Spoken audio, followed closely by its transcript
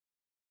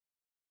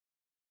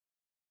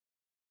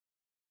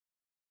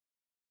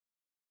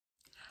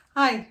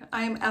Hi,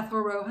 I'm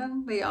Ethel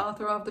Rohan, the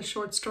author of the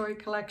short story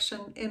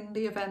collection In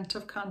the Event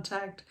of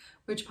Contact,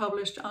 which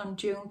published on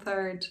June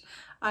 3rd.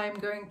 I'm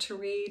going to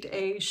read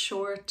a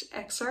short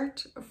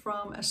excerpt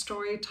from a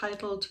story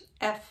titled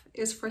F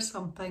is for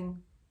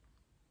Something.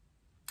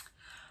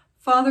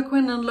 Father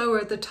Quinlan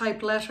lowered the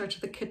typed letter to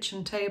the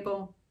kitchen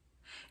table.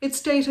 It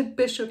stated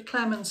Bishop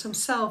Clemens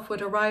himself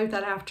would arrive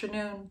that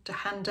afternoon to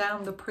hand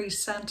down the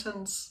priest's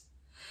sentence.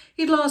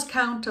 He'd lost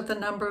count of the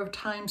number of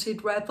times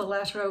he'd read the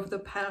letter over the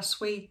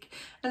past week,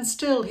 and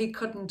still he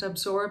couldn't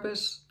absorb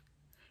it.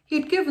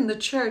 He'd given the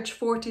church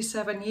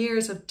 47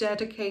 years of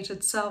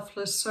dedicated,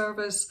 selfless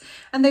service,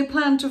 and they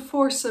planned to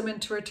force him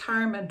into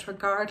retirement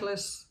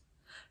regardless.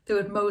 They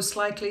would most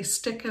likely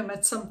stick him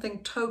at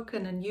something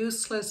token and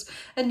useless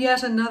in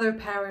yet another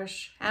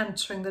parish,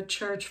 answering the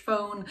church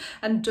phone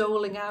and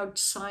doling out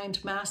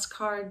signed mass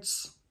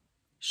cards.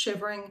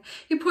 Shivering,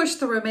 he pushed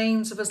the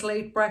remains of his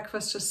late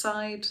breakfast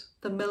aside.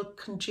 The milk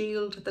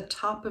congealed at the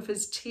top of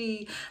his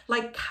tea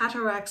like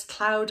cataracts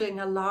clouding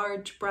a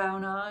large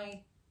brown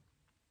eye.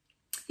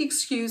 He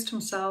excused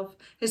himself.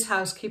 His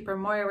housekeeper,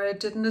 Moira,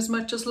 didn't as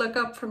much as look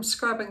up from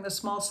scrubbing the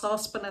small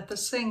saucepan at the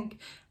sink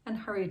and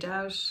hurried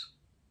out.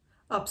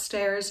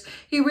 Upstairs,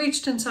 he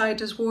reached inside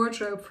his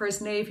wardrobe for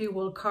his navy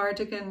wool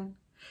cardigan.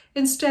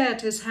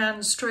 Instead, his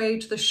hand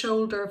strayed to the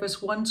shoulder of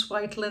his once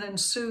white linen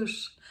suit,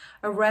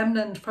 a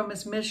remnant from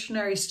his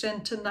missionary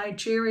stint in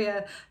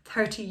Nigeria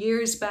 30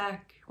 years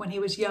back when he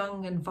was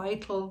young and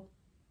vital.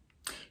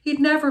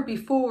 He'd never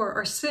before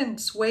or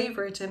since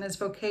wavered in his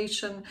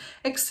vocation,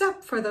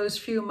 except for those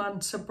few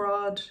months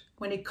abroad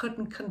when he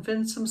couldn't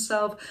convince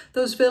himself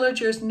those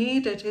villagers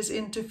needed his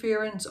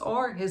interference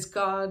or his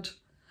God.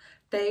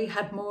 They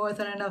had more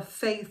than enough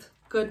faith,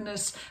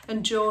 goodness,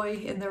 and joy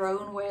in their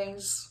own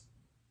ways.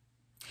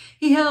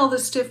 He held the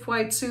stiff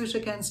white suit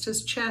against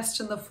his chest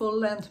in the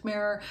full-length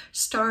mirror,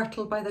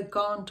 startled by the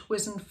gaunt,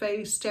 wizened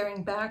face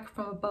staring back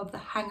from above the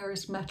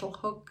hanger's metal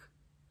hook.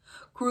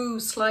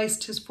 Grooves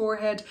sliced his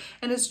forehead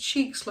and his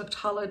cheeks looked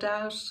hollowed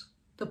out.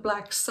 The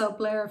black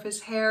sub-layer of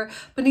his hair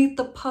beneath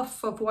the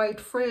puff of white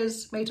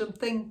frizz made him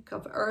think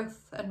of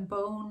earth and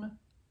bone.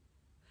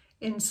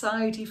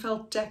 Inside, he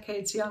felt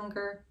decades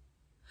younger.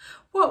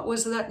 What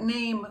was that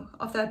name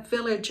of that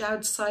village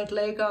outside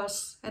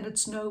Lagos and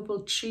its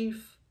noble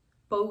chief?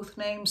 Both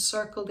names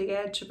circled the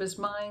edge of his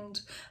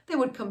mind. They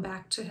would come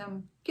back to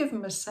him. Give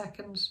him a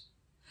second.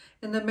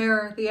 In the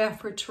mirror, the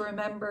effort to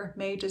remember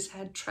made his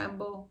head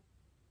tremble.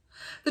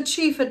 The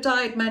chief had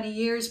died many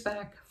years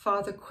back.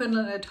 Father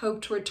Quinlan had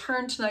hoped to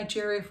return to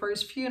Nigeria for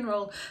his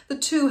funeral, the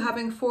two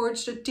having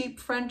forged a deep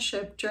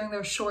friendship during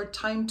their short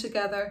time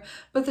together,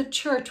 but the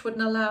church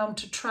wouldn't allow him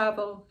to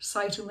travel,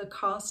 citing the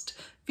cost,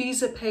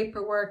 visa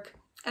paperwork,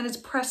 and his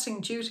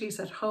pressing duties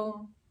at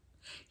home.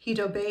 He'd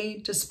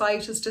obeyed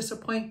despite his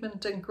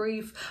disappointment and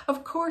grief.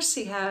 Of course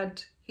he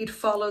had. He'd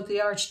followed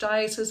the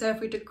archdiocese's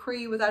every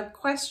decree without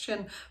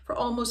question for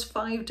almost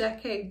 5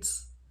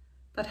 decades.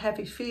 That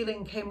heavy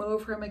feeling came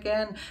over him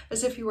again,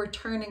 as if he were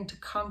turning to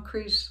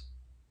concrete.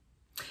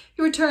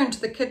 He returned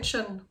to the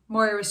kitchen.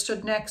 Moira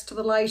stood next to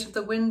the light of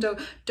the window,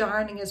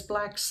 darning his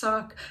black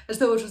sock, as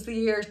though it was the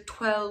year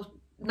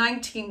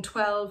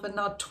 1912 and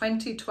not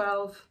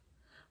 2012.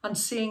 On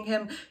seeing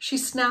him, she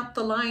snapped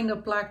the line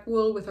of black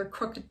wool with her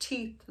crooked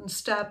teeth and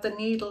stabbed the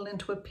needle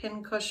into a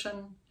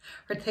pincushion.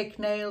 Her thick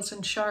nails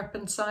and sharp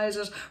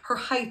incisors, her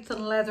height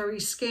and leathery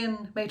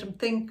skin made him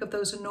think of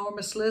those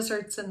enormous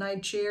lizards in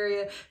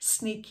Nigeria,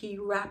 sneaky,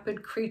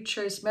 rapid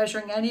creatures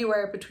measuring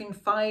anywhere between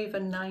 5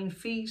 and 9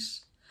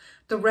 feet.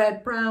 The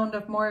red-brown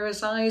of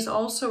Moira's eyes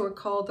also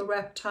recalled the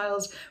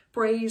reptiles,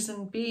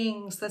 brazen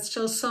beings that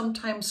still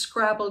sometimes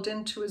scrabbled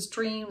into his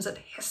dreams and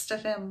hissed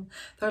at him,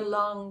 their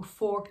long,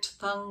 forked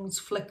tongues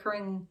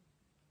flickering.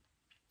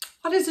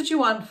 "What is it you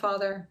want,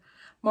 Father?"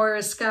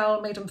 Moira's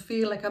scowl made him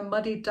feel like a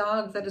muddy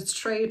dog that had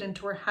strayed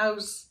into her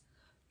house.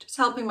 "Just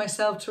helping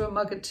myself to a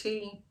mug of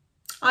tea."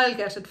 "I'll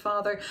get it,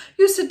 Father.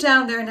 You sit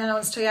down there now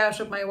and stay out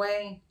of my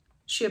way."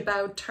 She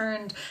about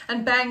turned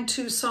and banged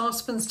 2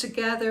 saucepans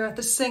together at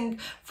the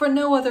sink for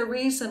no other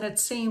reason, it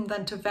seemed,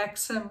 than to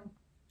vex him.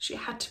 She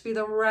had to be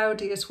the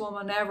rowdiest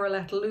woman ever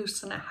let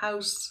loose in a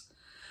house.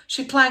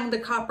 She clanged the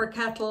copper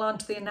kettle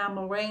onto the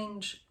enamel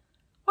range.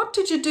 "What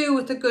did you do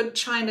with the good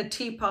china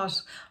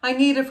teapot? I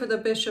need it for the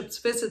bishop's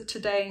visit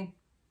today."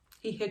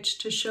 He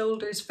hitched his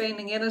shoulders,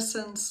 feigning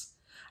innocence.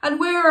 "And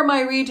where are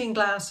my reading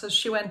glasses?"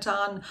 she went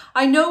on.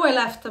 "I know I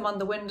left them on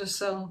the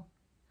windowsill."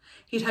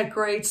 He'd had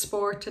great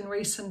sport in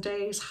recent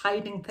days,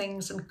 hiding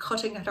things and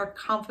cutting at her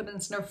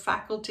confidence in her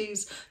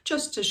faculties,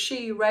 just as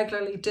she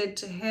regularly did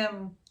to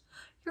him.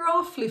 "You're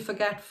awfully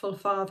forgetful,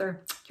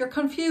 Father. You're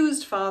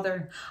confused,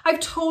 Father. I've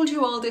told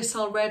you all this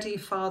already,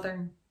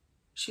 Father."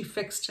 She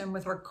fixed him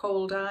with her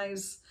cold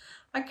eyes.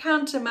 "I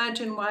can't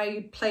imagine why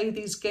you'd play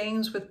these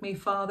games with me,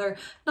 Father.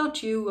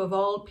 Not you of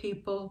all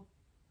people."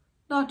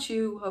 "Not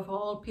you of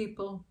all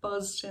people,"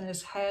 buzzed in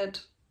his head.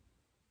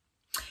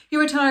 He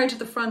retired to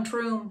the front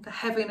room, the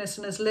heaviness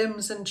in his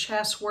limbs and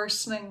chest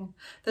worsening,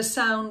 the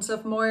sounds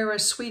of Moira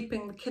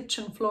sweeping the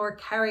kitchen floor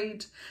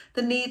carried,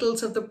 the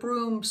needles of the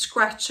broom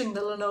scratching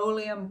the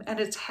linoleum and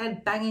its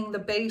head banging the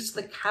base of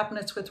the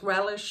cabinets with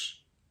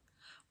relish.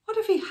 What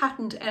if he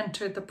hadn't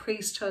entered the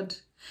priesthood?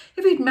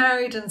 If he'd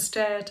married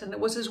instead and it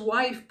was his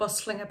wife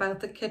bustling about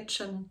the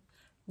kitchen?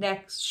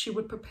 Next, she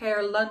would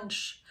prepare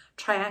lunch,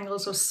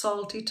 triangles of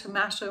salty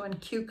tomato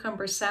and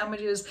cucumber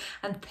sandwiches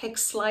and thick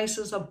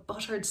slices of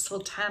buttered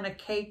sultana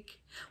cake,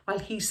 while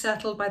he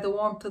settled by the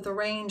warmth of the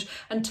range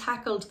and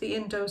tackled the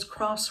Indo's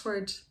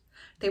crossword.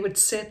 They would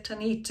sit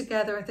and eat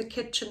together at the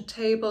kitchen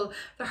table,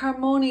 the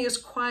harmonious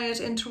quiet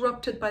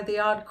interrupted by the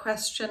odd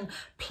question,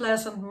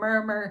 pleasant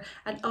murmur,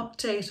 and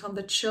update on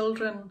the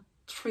children,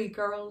 3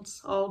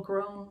 girls, all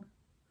grown.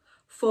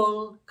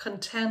 Full,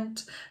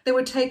 content, they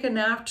would take an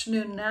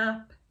afternoon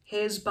nap,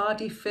 his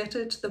body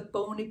fitted to the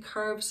bony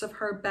curves of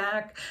her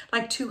back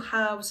like 2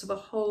 halves of a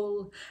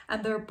whole,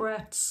 and their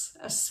breaths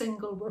a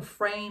single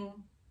refrain.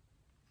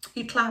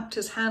 He clapped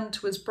his hand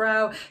to his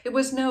brow. It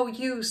was no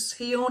use.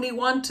 He only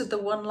wanted the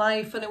one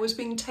life, and it was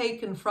being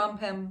taken from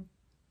him.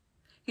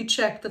 He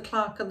checked the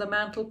clock on the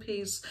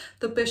mantelpiece,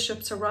 the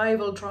bishop's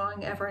arrival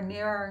drawing ever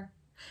nearer.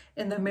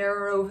 In the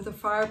mirror over the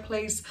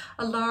fireplace,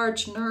 a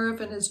large nerve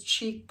in his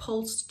cheek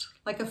pulsed,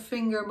 like a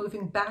finger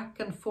moving back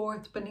and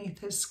forth beneath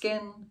his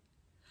skin.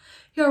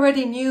 He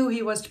already knew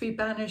he was to be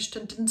banished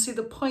and didn't see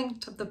the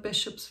point of the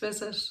bishop's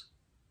visit.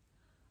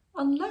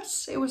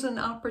 Unless it was an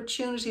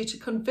opportunity to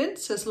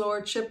convince his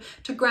lordship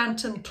to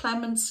grant him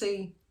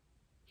clemency.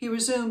 He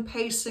resumed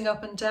pacing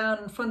up and down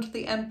in front of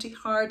the empty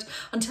heart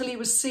until he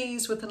was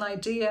seized with an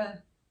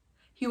idea.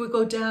 He would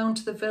go down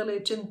to the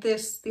village in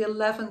this, the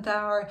 11th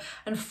hour,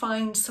 and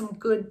find some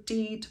good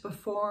deed to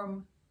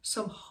perform,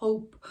 some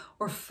hope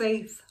or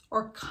faith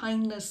or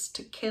kindness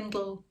to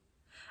kindle.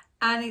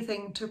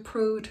 Anything to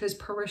prove to his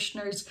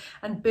parishioners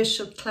and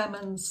Bishop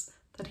Clemens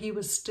that he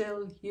was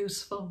still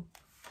useful.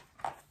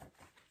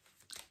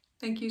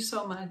 Thank you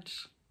so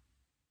much.